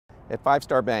At Five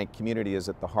Star Bank, community is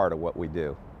at the heart of what we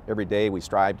do. Every day we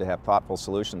strive to have thoughtful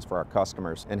solutions for our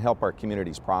customers and help our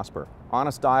communities prosper.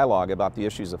 Honest dialogue about the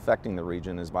issues affecting the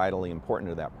region is vitally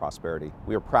important to that prosperity.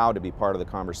 We are proud to be part of the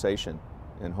conversation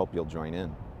and hope you'll join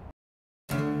in.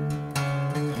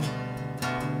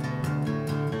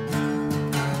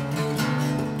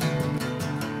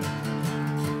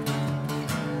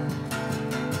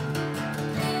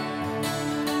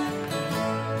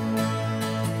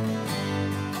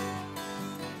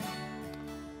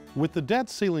 With the debt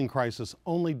ceiling crisis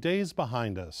only days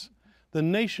behind us, the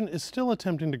nation is still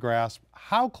attempting to grasp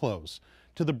how close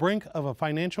to the brink of a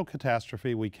financial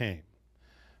catastrophe we came.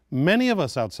 Many of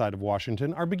us outside of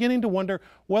Washington are beginning to wonder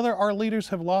whether our leaders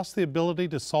have lost the ability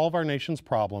to solve our nation's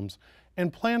problems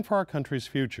and plan for our country's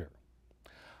future.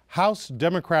 House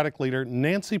Democratic leader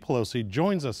Nancy Pelosi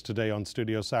joins us today on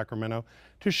Studio Sacramento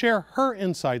to share her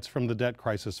insights from the debt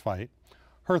crisis fight,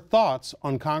 her thoughts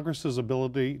on Congress's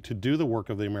ability to do the work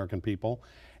of the American people,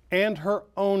 and her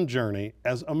own journey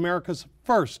as America's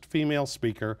first female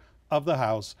Speaker of the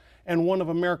House and one of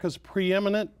America's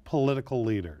preeminent political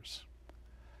leaders.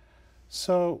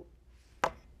 So,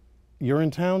 you're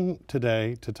in town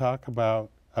today to talk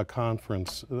about a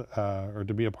conference, or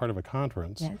to be a part of a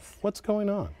conference. Yes. What's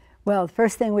going on? Well, the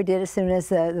first thing we did as soon as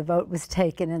the vote was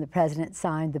taken and the President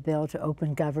signed the bill to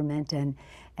open government and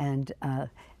end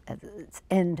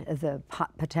the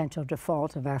potential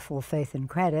default of our full faith and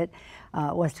credit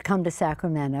was to come to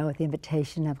Sacramento at the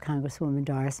invitation of Congresswoman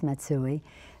Doris Matsui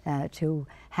to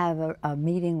have a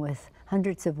meeting with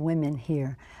hundreds of women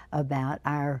here about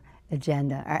our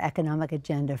agenda, our economic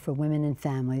agenda for women and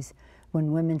families.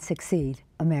 When women succeed,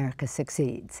 America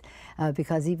succeeds.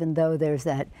 Because even though there's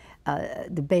that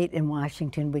debate in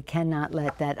Washington, we cannot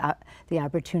let that the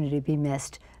opportunity be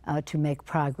missed to make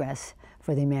progress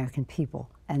for the American people.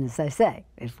 And as I say,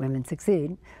 if women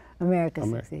succeed, America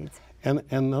succeeds.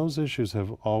 And those issues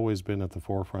have always been at the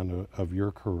forefront of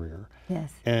your career.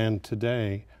 Yes. And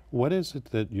today, what is it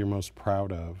that you're most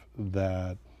proud of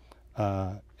that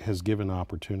has given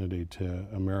opportunity to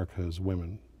America's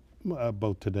women,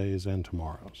 both today's and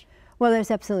tomorrow's? Well,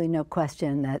 there's absolutely no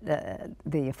question that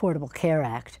the Affordable Care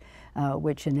Act,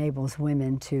 which enables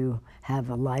women to have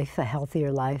a life, a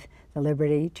healthier life, the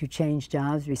liberty to change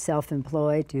jobs, be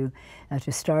self-employed, to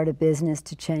start a business,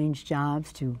 to change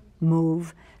jobs, to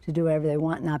move, to do whatever they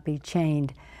want, not be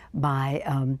chained by,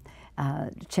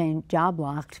 job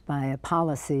locked by a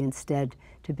policy, instead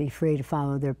to be free to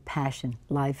follow their passion,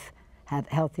 life, have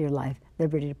a healthier life,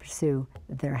 liberty to pursue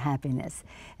their happiness.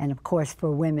 And of course,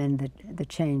 for women, the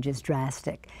change is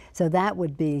drastic. So that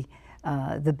would be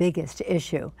the biggest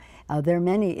issue. There are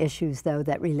many issues, though,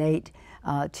 that relate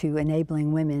to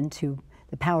enabling women, to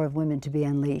the power of women to be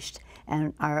unleashed.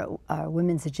 And our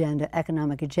women's agenda,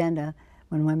 economic agenda,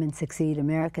 when women succeed,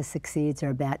 America succeeds, are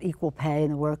about equal pay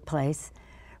in the workplace,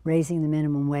 raising the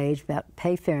minimum wage, about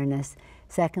pay fairness.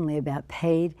 Secondly, about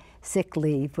paid sick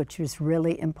leave, which is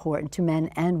really important to men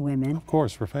and women. Of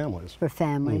course, for families. For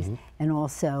families, and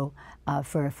also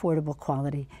for affordable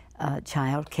quality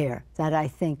child care. That, I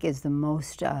think, is the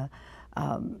most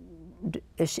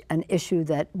an issue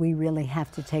that we really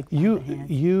have to take by the hands.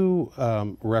 You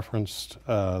referenced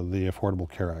the Affordable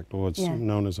Care Act, what's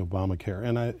known as Obamacare,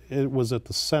 and it was at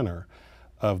the center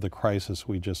of the crisis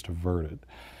we just averted.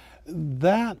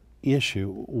 That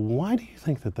issue, why do you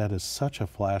think that is such a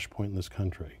flashpoint in this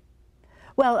country?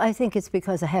 Well, I think it's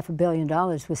because $500 million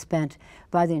was spent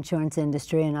by the insurance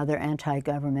industry and other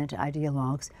anti-government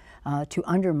ideologues to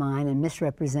undermine and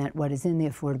misrepresent what is in the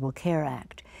Affordable Care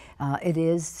Act.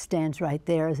 It stands right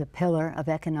there as a pillar of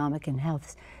economic and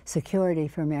health security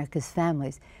for America's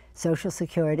families. Social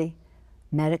Security,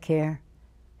 Medicare,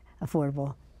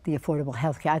 the affordable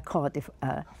health care. I call it the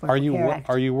Affordable Care Act.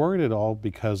 Are you worried at all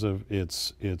because of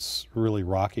its really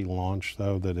rocky launch,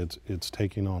 though, that it's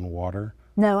taking on water?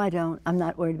 No, I don't. I'm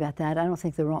not worried about that. I don't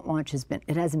think the launch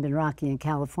hasn't been rocky in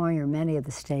California or many of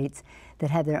the states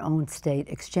that have their own state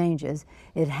exchanges.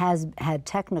 It has had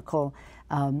technical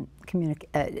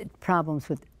problems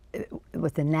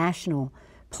with the national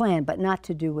plan, but not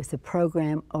to do with the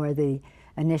program or the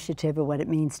initiative or what it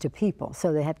means to people.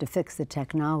 So they have to fix the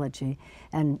technology,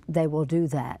 and they will do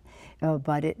that.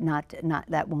 But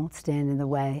that won't stand in the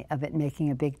way of it making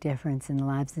a big difference in the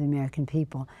lives of the American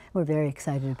people. We're very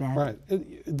excited about it.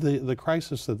 Right. The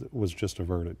crisis that was just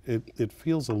averted, it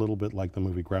feels a little bit like the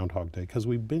movie Groundhog Day, because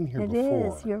we've been here before.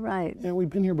 It is, you're right. Yeah, we've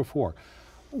been here before.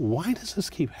 Why does this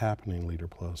keep happening, Leader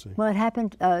Pelosi? Well, it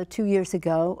happened 2 years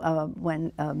ago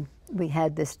when we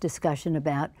had this discussion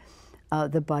about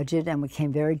the budget, and we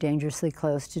came very dangerously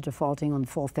close to defaulting on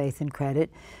full faith and credit.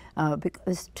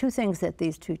 Because two things that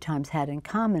these two times had in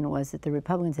common was that the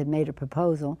Republicans had made a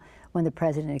proposal. When the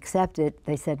president accepted,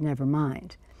 they said, never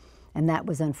mind. And that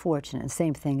was unfortunate. The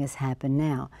same thing has happened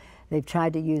now. They've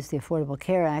tried to use the Affordable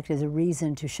Care Act as a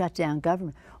reason to shut down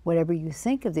government. Whatever you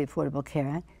think of the Affordable Care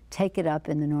Act, take it up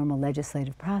in the normal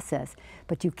legislative process.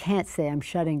 But you can't say, I'm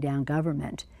shutting down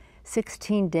government.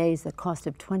 16 days, the cost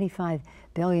of $25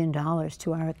 billion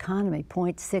to our economy,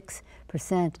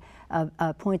 0.6%,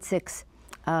 0.6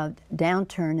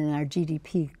 downturn in our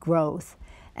GDP growth,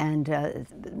 and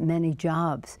many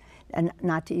jobs, and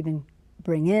not to even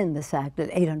bring in the fact that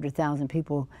 800,000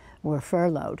 people were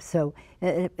furloughed. So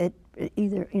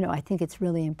either, you know, I think it's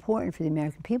really important for the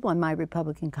American people and my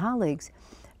Republican colleagues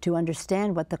to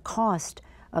understand what the cost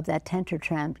of that temper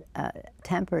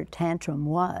tantrum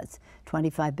was,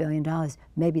 $25 billion.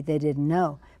 Maybe they didn't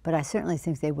know, but I certainly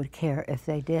think they would care if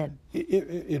they did.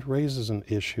 It raises an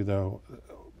issue, though.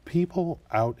 People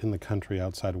out in the country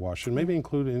outside of Washington, maybe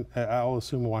including, I'll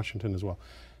assume Washington as well,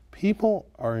 people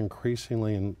are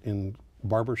increasingly in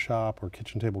barbershop or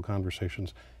kitchen table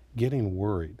conversations getting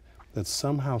worried that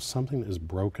somehow something is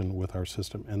broken with our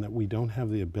system and that we don't have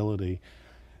the ability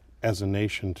as a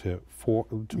nation to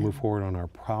move forward on our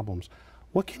problems.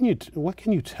 What can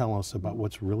you tell us about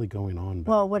what's really going on?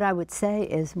 Well, what I would say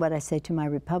is what I say to my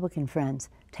Republican friends: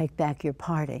 take back your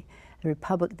party.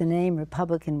 The name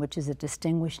Republican, which is a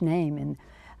distinguished name in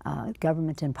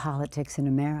government and politics in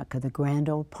America, the grand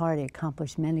old party,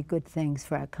 accomplished many good things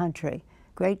for our country,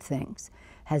 great things,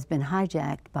 has been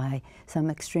hijacked by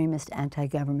some extremist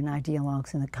anti-government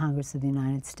ideologues in the Congress of the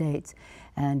United States.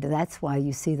 And that's why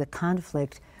you see the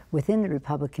conflict within the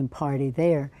Republican Party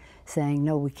there, saying,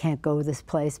 no, we can't go this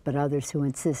place, but others who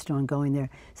insist on going there.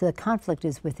 So the conflict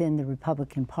is within the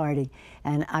Republican Party,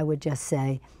 and I would just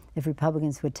say, if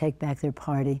Republicans would take back their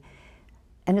party,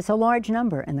 and it's a large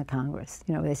number in the Congress.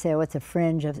 You know, they say, oh, it's a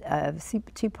fringe of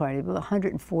Tea Party, but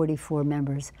 144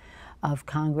 members of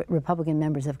Congress, Republican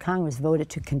members of Congress, voted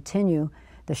to continue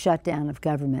the shutdown of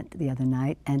government the other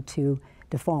night and to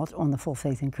default on the full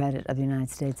faith and credit of the United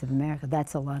States of America.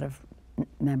 That's a lot of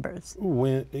members.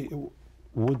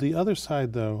 Would the other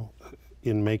side, though,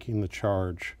 in making the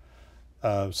charge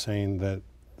of saying that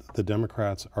the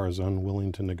Democrats are as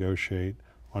unwilling to negotiate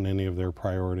on any of their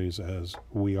priorities as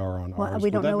we are on ours,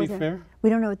 would that be fair? We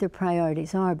don't know what their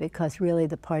priorities are, because really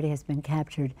the party has been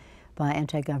captured by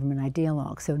anti-government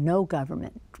ideologues. So no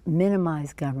government,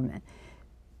 minimize government,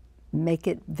 make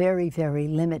it very, very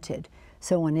limited.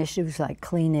 So on issues like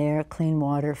clean air, clean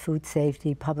water, food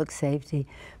safety, public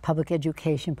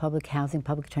education, public housing,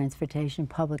 public transportation,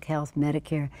 public health,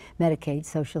 Medicare, Medicaid,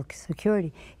 Social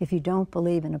Security, if you don't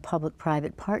believe in a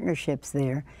public-private partnerships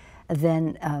there,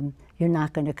 then you're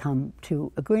not going to come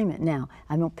to agreement. Now,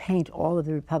 I don't paint all of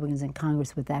the Republicans in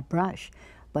Congress with that brush,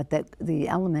 but the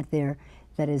element there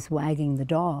that is wagging the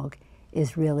dog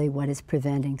is really what is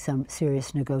preventing some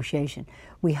serious negotiation.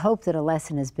 We hope that a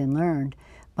lesson has been learned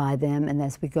by them, and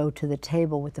as we go to the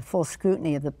table with the full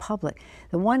scrutiny of the public,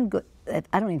 the one good,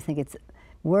 I don't even think it's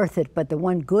worth it, but the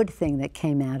one good thing that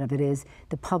came out of it is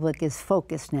the public is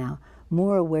focused now,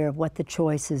 more aware of what the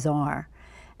choices are,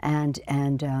 and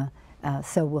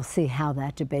so we'll see how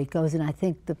that debate goes. And I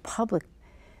think the public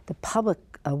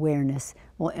awareness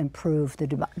will improve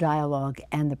the dialogue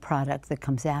and the product that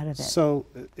comes out of it. So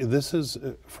this is,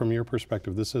 from your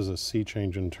perspective, this is a sea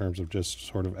change in terms of just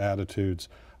sort of attitudes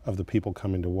of the people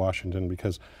coming to Washington,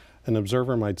 because an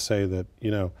observer might say that, you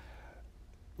know,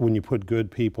 when you put good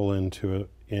people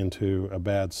into a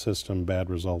bad system, bad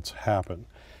results happen.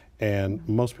 And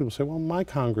most people say, well, my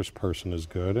congressperson is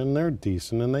good and they're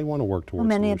decent and they want to work towards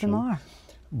many solution. of them are.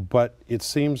 But it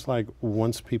seems like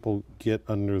once people get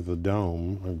under the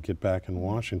dome or get back in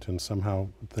Washington, somehow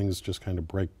things just kind of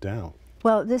break down.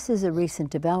 Well, this is a recent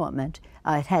development.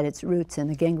 It had its roots in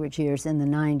the Gingrich years in the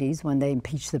 90s when they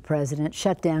impeached the president,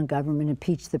 shut down government,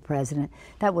 impeached the president.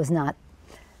 That was not,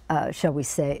 shall we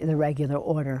say, the regular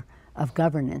order of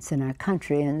governance in our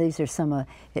country. And these are some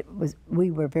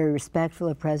we were very respectful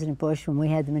of President Bush when we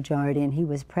had the majority and he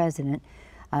was president.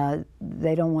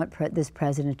 They don't want this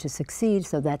president to succeed,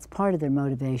 so that's part of their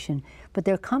motivation. But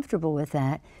they're comfortable with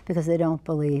that because they don't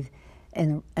believe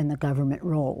in the government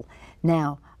role.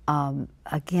 Now,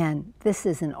 again, this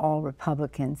isn't all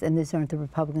Republicans, and these aren't the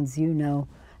Republicans you know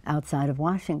outside of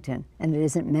Washington, and it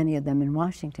isn't many of them in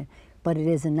Washington, but it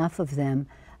is enough of them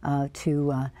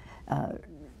to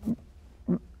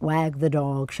wag the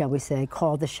dog, shall we say,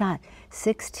 call the shot.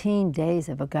 16 days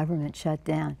of a government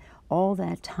shutdown, all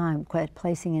that time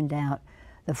placing in doubt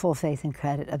the full faith and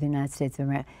credit of the United States of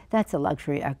America. That's a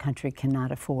luxury our country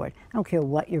cannot afford. I don't care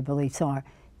what your beliefs are.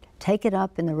 Take it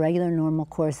up in the regular, normal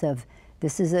course of,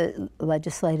 this is a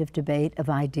legislative debate of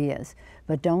ideas,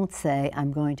 but don't say,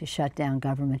 I'm going to shut down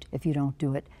government if you don't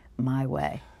do it my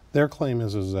way. Their claim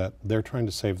is that they're trying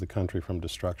to save the country from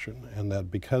destruction, and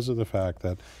that because of the fact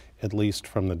that, at least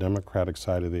from the Democratic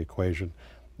side of the equation,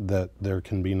 that there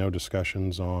can be no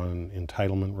discussions on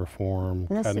entitlement reform,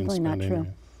 and that's cutting simply spending. not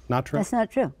true. Not true? That's not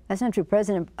true. That's not true.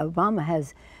 President Obama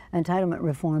has entitlement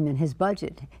reform in his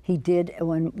budget. He did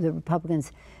when the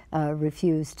Republicans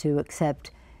refused to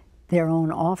accept their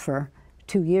own offer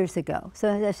 2 years ago.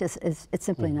 So that's just, it's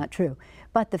simply not true.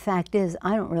 But the fact is,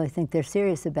 I don't really think they're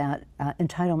serious about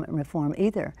entitlement reform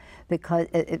either, because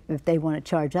if they want to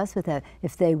charge us with that,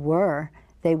 if they were,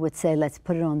 they would say, let's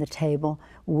put it on the table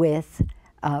with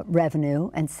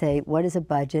revenue and say, what is a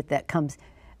budget that comes,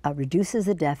 reduces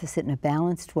the deficit in a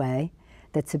balanced way,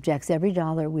 that subjects every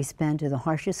dollar we spend to the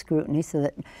harshest scrutiny so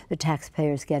that the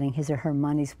taxpayer is getting his or her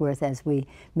money's worth as we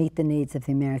meet the needs of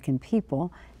the American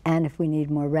people. And if we need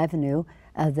more revenue,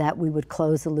 that we would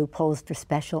close the loopholes for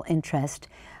special interest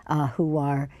who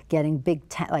are getting big,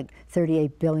 like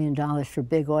 $38 billion for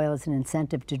big oil as an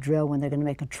incentive to drill when they're going to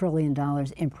make $1 trillion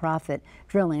in profit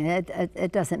drilling.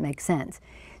 It doesn't make sense.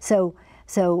 So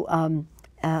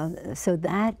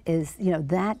that is, you know,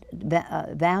 that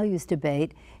values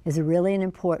debate is really an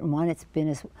important one. It's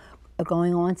been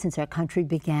going on since our country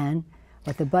began,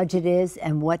 what the budget is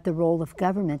and what the role of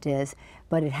government is,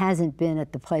 but it hasn't been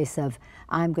at the place of,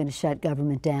 I'm going to shut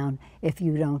government down if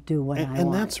you don't do what I want.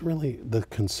 And that's really the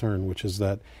concern, which is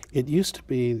that it used to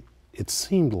be, it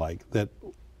seemed like that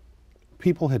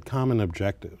people had common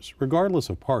objectives, regardless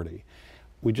of party.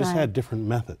 We just had different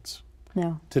methods.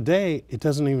 No. Today, it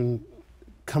doesn't even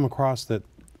come across that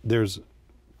there's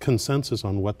consensus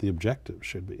on what the objective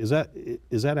should be. Is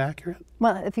that accurate?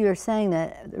 Well, if you're saying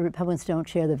that the Republicans don't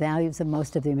share the values of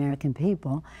most of the American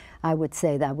people, I would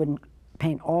say that I wouldn't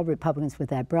paint all Republicans with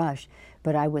that brush,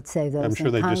 but I would say those in Congress. I'm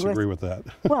sure they disagree with that.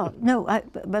 Well, no,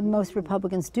 but most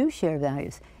Republicans do share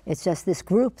values. It's just this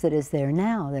group that is there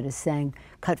now that is saying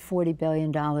cut $40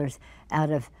 billion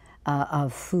out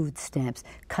of food stamps,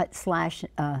 slash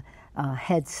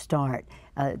Head Start,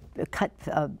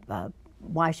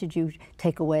 why should you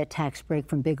take away a tax break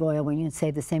from big oil when you can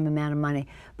save the same amount of money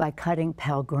by cutting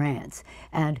Pell Grants?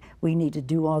 And we need to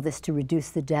do all this to reduce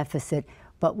the deficit,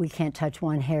 but we can't touch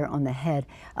one hair on the head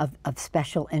of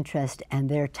special interest and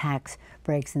their tax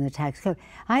breaks in the tax code.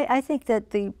 I think that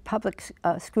the public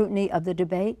scrutiny of the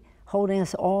debate, holding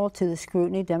us all to the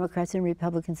scrutiny, Democrats and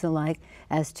Republicans alike,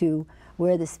 as to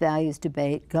where this values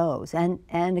debate goes. And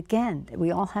again, we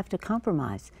all have to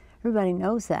compromise. Everybody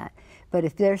knows that. But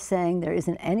if they're saying there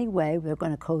isn't any way we're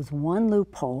going to close one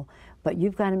loophole, but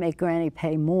you've got to make Granny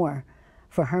pay more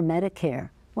for her Medicare,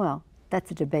 well,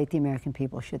 that's a debate the American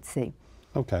people should see.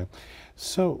 Okay.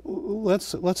 So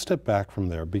let's step back from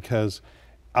there, because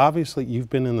obviously you've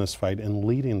been in this fight and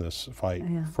leading this fight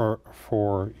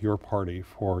for your party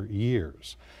for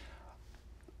years.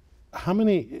 How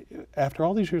many, after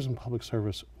all these years in public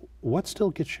service, what still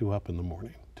gets you up in the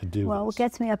morning to do this? Well, what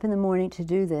gets me up in the morning to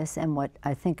do this, and what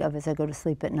I think of as I go to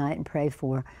sleep at night and pray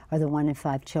for, are the 1 in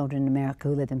 5 children in America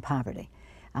who live in poverty.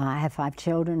 I have 5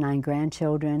 children, 9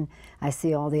 grandchildren. I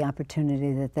see all the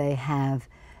opportunity that they have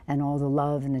and all the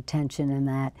love and attention and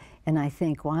that. And I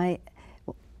think, why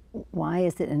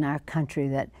is it in our country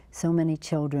that so many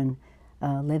children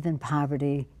live in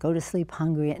poverty, go to sleep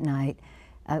hungry at night?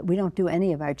 We don't do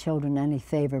any of our children any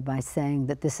favor by saying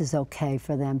that this is okay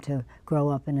for them to grow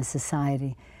up in a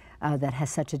society that has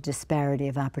such a disparity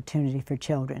of opportunity for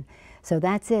children. So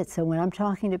that's it. So when I'm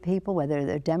talking to people, whether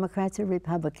they're Democrats or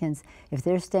Republicans, if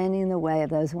they're standing in the way of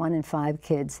those 1 in 5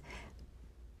 kids,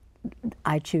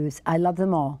 I love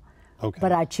them all,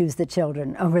 but I choose the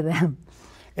children over them.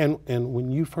 And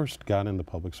when you first got into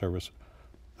public service,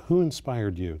 who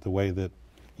inspired you the way that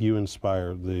you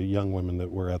inspire the young women that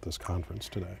were at this conference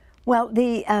today? Well,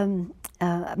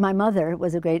 my mother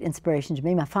was a great inspiration to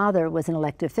me. My father was an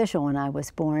elected official when I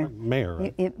was born. Mayor,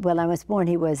 right? When I was born,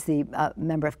 he was the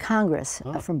member of Congress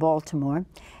from Baltimore.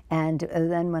 And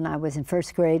then when I was in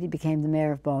first grade, he became the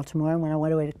mayor of Baltimore. And when I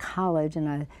went away to college, in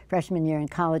my freshman year in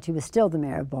college, he was still the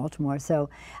mayor of Baltimore. So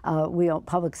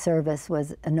public service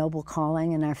was a noble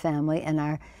calling in our family, and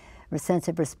our sense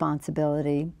of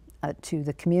responsibility to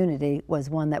the community was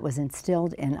one that was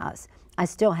instilled in us. I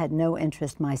still had no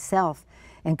interest myself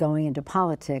in going into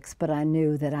politics, but I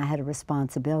knew that I had a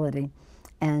responsibility.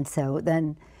 And so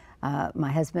then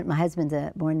my husband's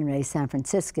born and raised San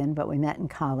Franciscan, but we met in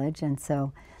college. And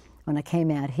so when I came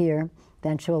out here,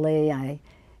 eventually I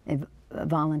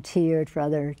volunteered for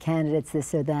other candidates,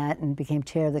 this or that, and became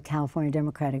chair of the California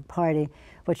Democratic Party,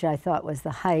 which I thought was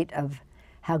the height of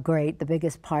how great, the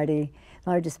biggest party,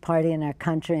 largest party in our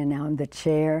country, and now I'm the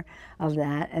chair of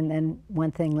that. And then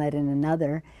one thing led in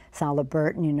another. Sala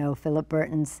Burton, you know, Philip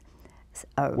Burton's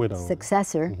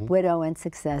successor, widow and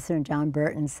successor, and John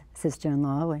Burton's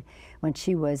sister-in-law. When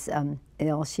she was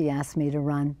ill, she asked me to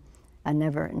run. I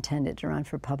never intended to run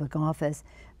for public office,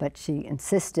 but she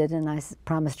insisted, and I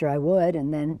promised her I would,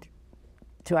 and then,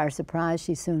 to our surprise,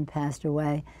 she soon passed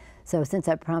away. So since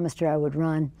I promised her I would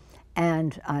run,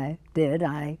 and I did,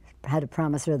 I had to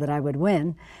promise her that I would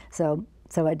win, so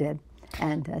I did.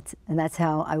 And that's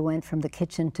how I went from the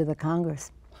kitchen to the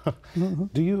Congress.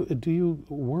 Do you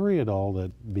worry at all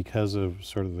that because of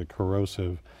sort of the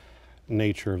corrosive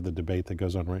nature of the debate that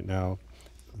goes on right now,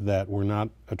 that we're not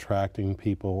attracting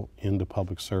people into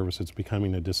public service? It's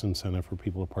becoming a disincentive for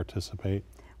people to participate?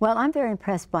 Well, I'm very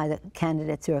impressed by the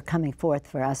candidates who are coming forth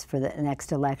for us for the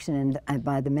next election, and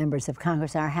by the members of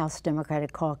Congress. Our House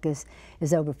Democratic Caucus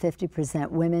is over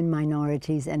 50% women,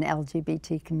 minorities, and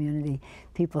LGBT community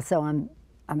people, so I'm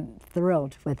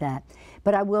thrilled with that.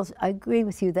 But I agree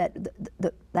with you that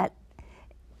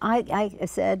I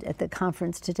said at the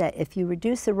conference today, if you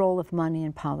reduce the role of money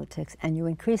in politics and you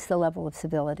increase the level of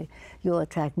civility, you'll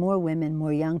attract more women,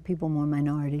 more young people, more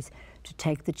minorities to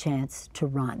take the chance to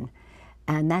run.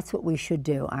 And that's what we should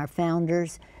do. Our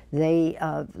founders, they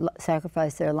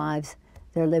sacrificed their lives,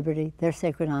 their liberty, their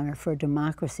sacred honor for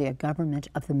democracy, a government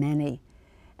of the many.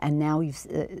 And now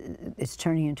it's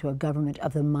turning into a government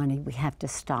of the money. We have to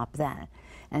stop that.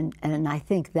 And I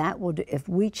think that will do, if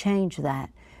we change that,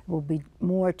 it will be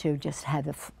more to just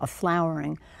have a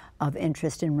flowering of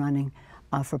interest in running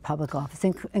for public office,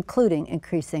 including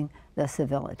increasing the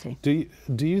civility.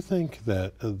 Do you think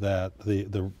that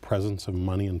the presence of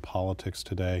money in politics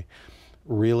today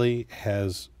really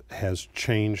has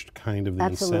changed kind of the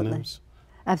incentives?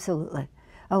 Absolutely.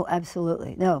 Oh,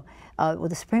 absolutely. No. Well,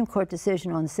 the Supreme Court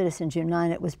decision on Citizens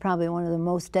United was probably one of the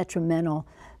most detrimental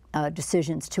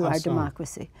decisions to our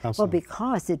democracy. Well,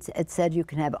 because it said you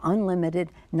can have unlimited,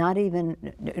 you don't even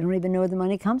know where the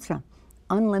money comes from,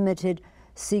 unlimited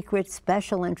secret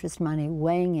special interest money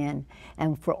weighing in.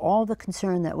 And for all the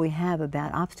concern that we have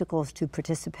about obstacles to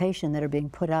participation that are being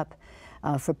put up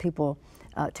for people,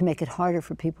 to make it harder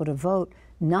for people to vote,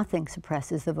 nothing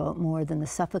suppresses the vote more than the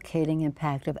suffocating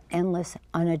impact of endless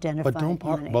unidentified money.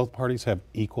 But don't both parties have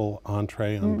equal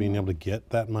entree on being able to get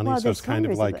that money? Well, so it's kind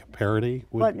of like parity?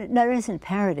 Well, no, there isn't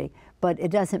parity, but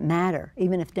it doesn't matter.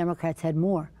 Even if Democrats had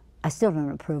more, I still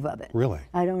don't approve of it. Really?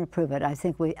 I don't approve of it. I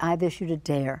think I've issued a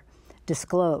dare.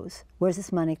 Disclose. Where's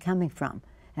this money coming from?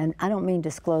 And I don't mean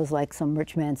disclose like some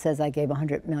rich man says I gave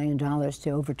 $100 million to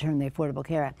overturn the Affordable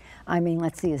Care Act. I mean,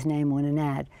 let's see his name on an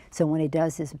ad. So when he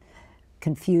does his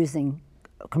confusing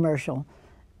commercial,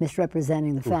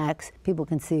 misrepresenting the facts, people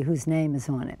can see whose name is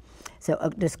on it. So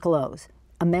disclose.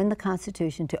 Amend the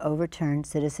Constitution to overturn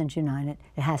Citizens United.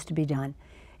 It has to be done.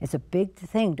 It's a big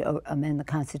thing to amend the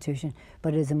Constitution,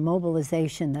 but it is a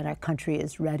mobilization that our country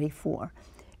is ready for.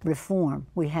 Reform.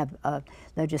 We have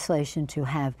legislation to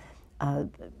have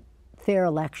fair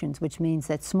elections, which means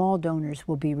that small donors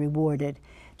will be rewarded,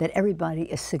 that everybody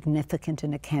is significant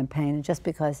in a campaign, and just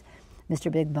because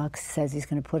Mr. Big Bucks says he's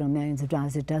going to put on millions of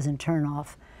dollars, it doesn't turn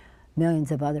off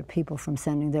millions of other people from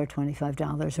sending their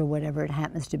 $25 or whatever it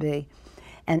happens to be.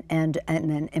 And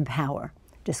then empower.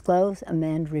 Disclose,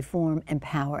 amend, reform,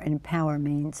 empower. And empower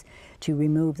means to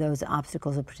remove those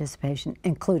obstacles of participation,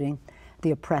 including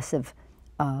the oppressive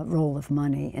role of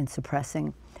money in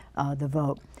suppressing the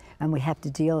vote. And we have to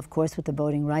deal, of course, with the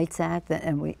Voting Rights Act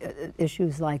and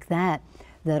issues like that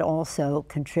that also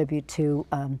contribute to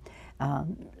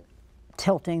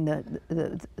tilting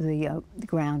the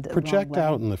ground. Project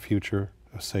out in the future,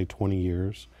 say 20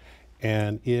 years,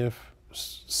 and if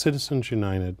Citizens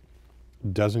United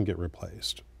doesn't get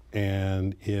replaced,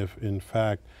 and if in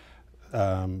fact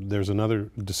there's another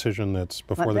decision that's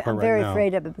before the court right now. I'm very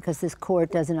afraid of it because this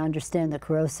court doesn't understand the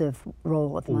corrosive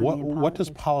role of money in politics. What does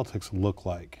politics look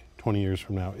like 20 years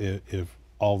from now if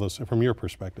all this, from your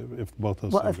perspective, if both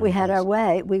those things if we had our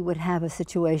way, we would have a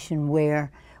situation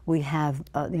where we have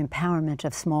the empowerment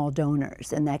of small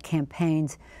donors, and that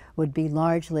campaigns would be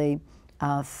largely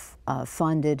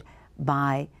funded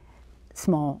by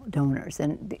small donors.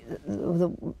 And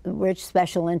the rich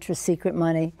special interest secret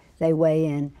money, they weigh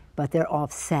in, but they're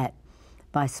offset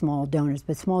by small donors.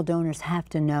 But small donors have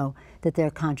to know that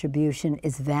their contribution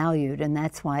is valued, and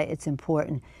that's why it's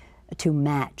important to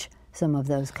match some of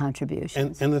those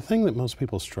contributions. And the thing that most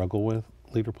people struggle with,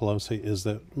 Leader Pelosi, is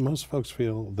that most folks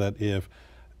feel that if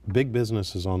big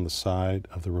business is on the side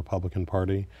of the Republican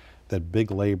Party, that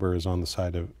big labor is on the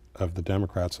side of the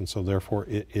Democrats, and so therefore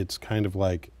it's kind of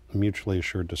like mutually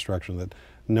assured destruction, that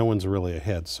no one's really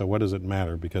ahead. So what does it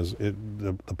matter? Because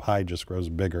the pie just grows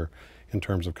bigger in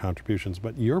terms of contributions.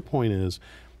 But your point is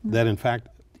that, in fact,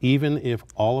 even if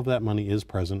all of that money is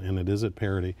present and it is at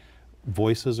parity,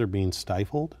 voices are being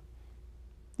stifled?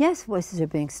 Yes, voices are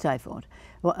being stifled.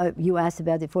 Well, you asked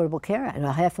about the Affordable Care Act,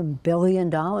 $500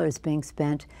 million being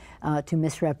spent to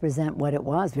misrepresent what it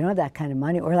was. We don't have that kind of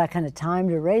money or that kind of time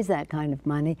to raise that kind of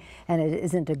money, and it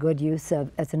isn't a good use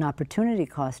of, it's an opportunity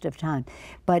cost of time.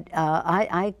 But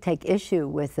I take issue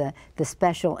with the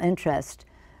special interest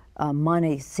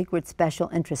money, secret special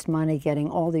interest money, getting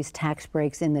all these tax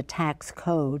breaks in the tax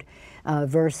code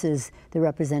versus the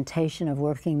representation of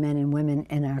working men and women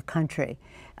in our country.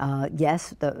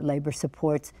 Yes, the labor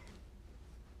supports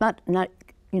not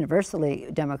universally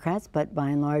Democrats, but by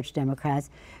and large Democrats,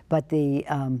 but the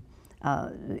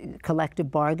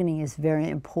collective bargaining is very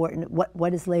important.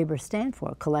 What does labor stand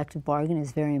for? Collective bargaining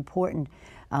is very important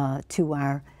to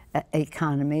our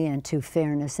economy and to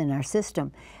fairness in our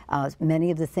system.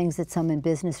 Many of the things that some in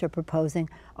business are proposing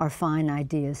are fine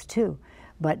ideas too,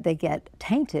 but they get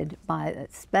tainted by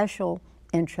special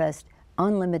interest,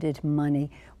 unlimited money,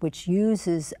 which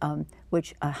uses,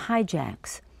 which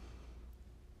hijacks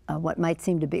what might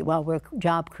seem to be, well, we're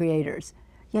job creators.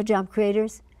 Yeah, job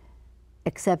creators,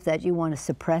 except that you want to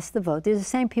suppress the vote. These are the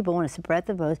same people who want to suppress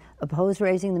the vote, oppose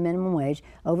raising the minimum wage,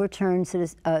 overturn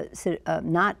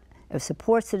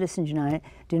support Citizens United,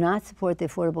 do not support the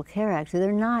Affordable Care Act. So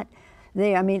they're not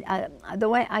there. I mean, the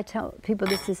way I tell people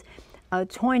this is,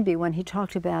 Toynbee, when he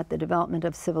talked about the development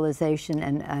of civilization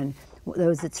and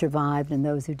those that survived and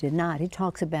those who did not, he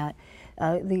talks about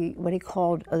what he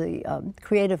called the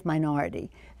creative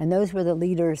minority. And those were the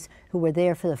leaders who were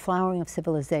there for the flowering of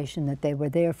civilization, that they were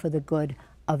there for the good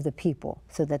of the people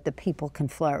so that the people can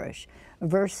flourish,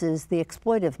 versus the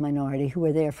exploitive minority who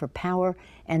were there for power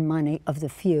and money of the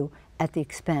few at the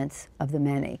expense of the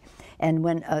many. And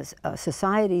when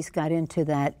societies got into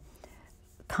that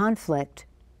conflict,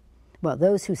 well,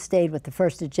 those who stayed with the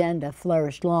first agenda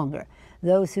flourished longer.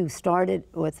 Those who started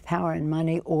with power and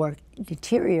money or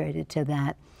deteriorated to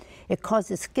that, it caused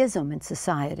a schism in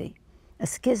society, a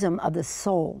schism of the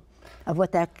soul of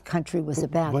what that country was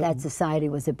about, that society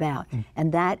was about.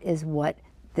 And that is what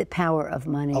the power of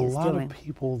money is doing. A lot of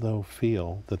people, though,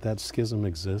 feel that that schism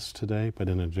exists today, but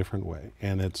in a different way.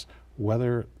 And it's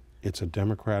whether it's a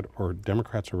Democrat or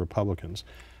Democrats or Republicans,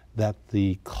 that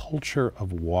the culture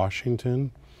of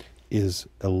Washington is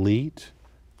elite,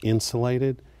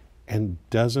 insulated, and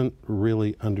doesn't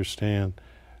really understand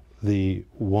the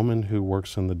woman who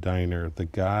works in the diner, the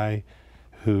guy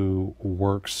who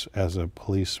works as a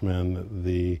policeman,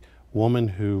 the woman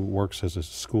who works as a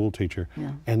school teacher,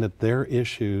 and that their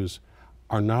issues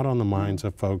are not on the minds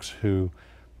of folks who,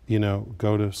 you know,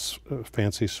 go to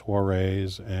fancy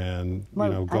soirees and, you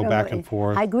know, go back and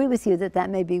forth. I agree with you that that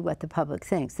may be what the public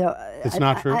thinks. So it's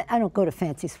not true? I don't go to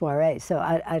fancy soirees, so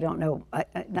I don't know.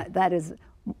 That is,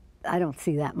 I don't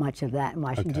see that much of that in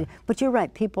Washington. Okay. But you're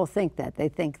right, people think that. They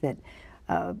think that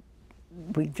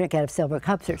we drink out of silver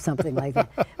cups or something like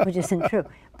that, which isn't true.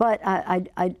 But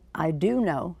I do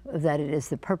know that it is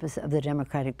the purpose of the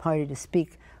Democratic Party to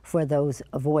speak for those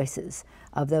voices,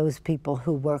 of those people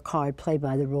who work hard, play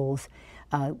by the rules,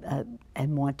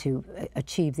 and want to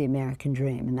achieve the American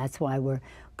dream. And that's why we're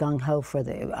gung-ho for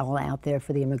all out there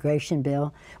for the immigration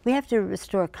bill. We have to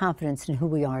restore confidence in who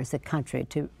we are as a country,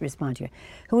 to respond to you.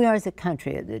 Who we are as a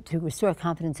country, to restore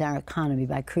confidence in our economy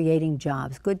by creating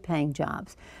jobs, good-paying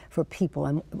jobs for people,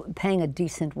 and paying a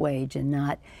decent wage and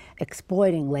not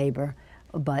exploiting labor,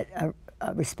 but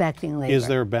respecting labor. Is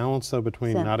there a balance, though,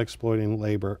 between not exploiting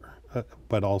labor,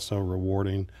 but also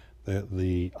rewarding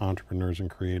the entrepreneurs and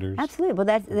creators? Absolutely. Well,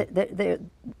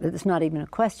 that's not even a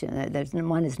question.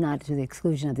 One is not to the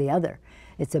exclusion of the other.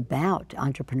 It's about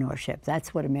entrepreneurship.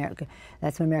 That's what America.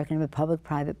 That's what American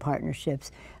public-private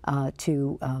partnerships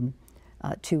to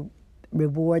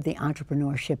reward the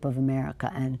entrepreneurship of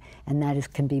America, and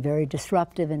that can be very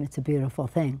disruptive, and it's a beautiful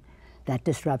thing. That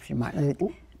disruption,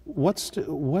 Martin.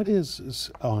 What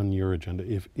is on your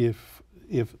agenda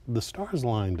if the stars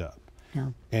lined up?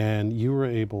 And you were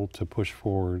able to push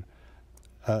forward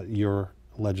your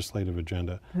legislative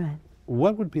agenda,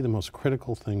 what would be the most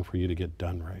critical thing for you to get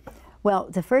done right now? Well,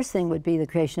 the first thing would be the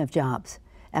creation of jobs.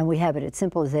 And we have it as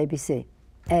simple as ABC.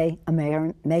 A,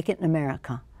 make it in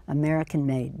America, American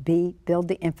made. B, build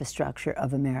the infrastructure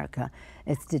of America.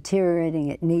 It's deteriorating,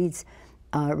 it needs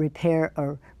repair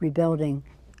or rebuilding,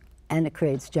 and it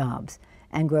creates jobs.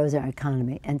 and grows our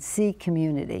economy, and see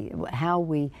community, how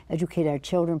we educate our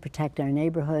children, protect our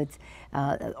neighborhoods,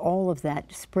 all of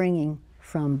that springing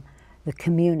from the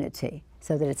community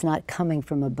so that it's not coming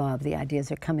from above. The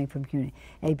ideas are coming from community.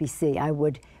 ABC, I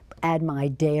would add my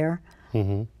DARE,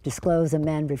 disclose,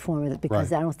 amend, reform,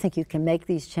 because I don't think you can make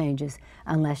these changes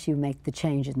unless you make the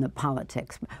change in the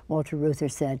politics. Walter Reuther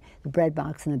said the bread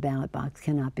box and the ballot box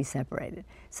cannot be separated.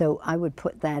 So I would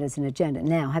put that as an agenda.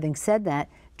 Now, having said that,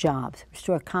 jobs.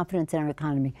 Restore confidence in our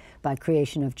economy by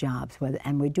creation of jobs.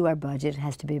 And we do our budget, it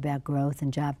has to be about growth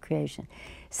and job creation.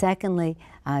 Secondly,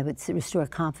 I would restore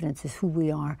confidence as who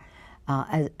we are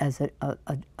as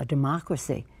a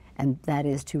democracy, and that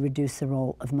is to reduce the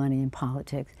role of money in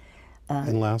politics.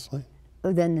 And lastly?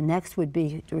 Then the next would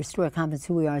be to restore confidence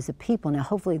who we are as a people. Now,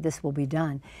 hopefully this will be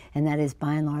done, and that is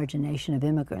by and large a nation of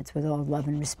immigrants with all love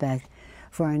and respect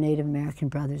for our Native American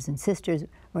brothers and sisters.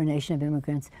 We're a nation of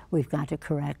immigrants. We've got to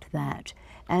correct that.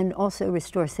 And also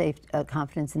restore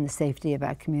confidence in the safety of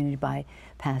our community by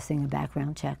passing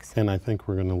background checks. And I think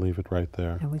we're going to leave it right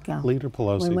there. There we go. Leader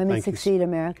Pelosi, when women succeed,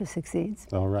 America succeeds.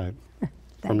 All right.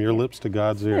 From your lips to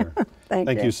God's ear.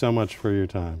 Thank you so much for your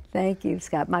time. Thank you,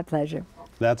 Scott. My pleasure.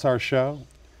 That's our show.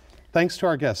 Thanks to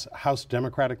our guest, House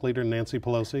Democratic Leader Nancy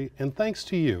Pelosi, and thanks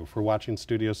to you for watching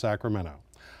Studio Sacramento.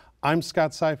 I'm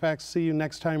Scott Syfax. See you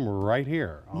next time right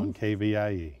here on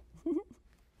KVIE.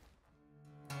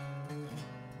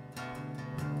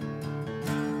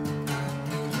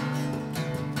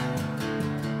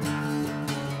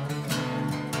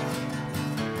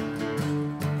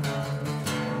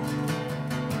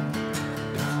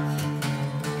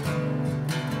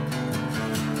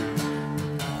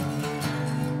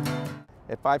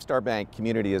 At Five Star Bank,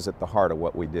 community is at the heart of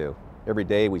what we do. Every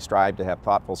day we strive to have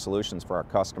thoughtful solutions for our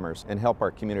customers and help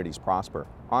our communities prosper.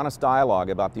 Honest dialogue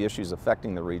about the issues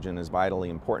affecting the region is vitally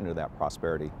important to that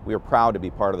prosperity. We are proud to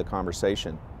be part of the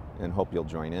conversation and hope you'll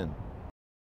join in.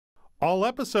 All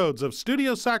episodes of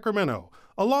Studio Sacramento,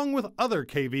 along with other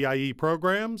KVIE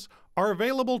programs, are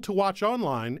available to watch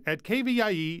online at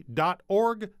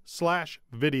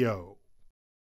kvie.org/video.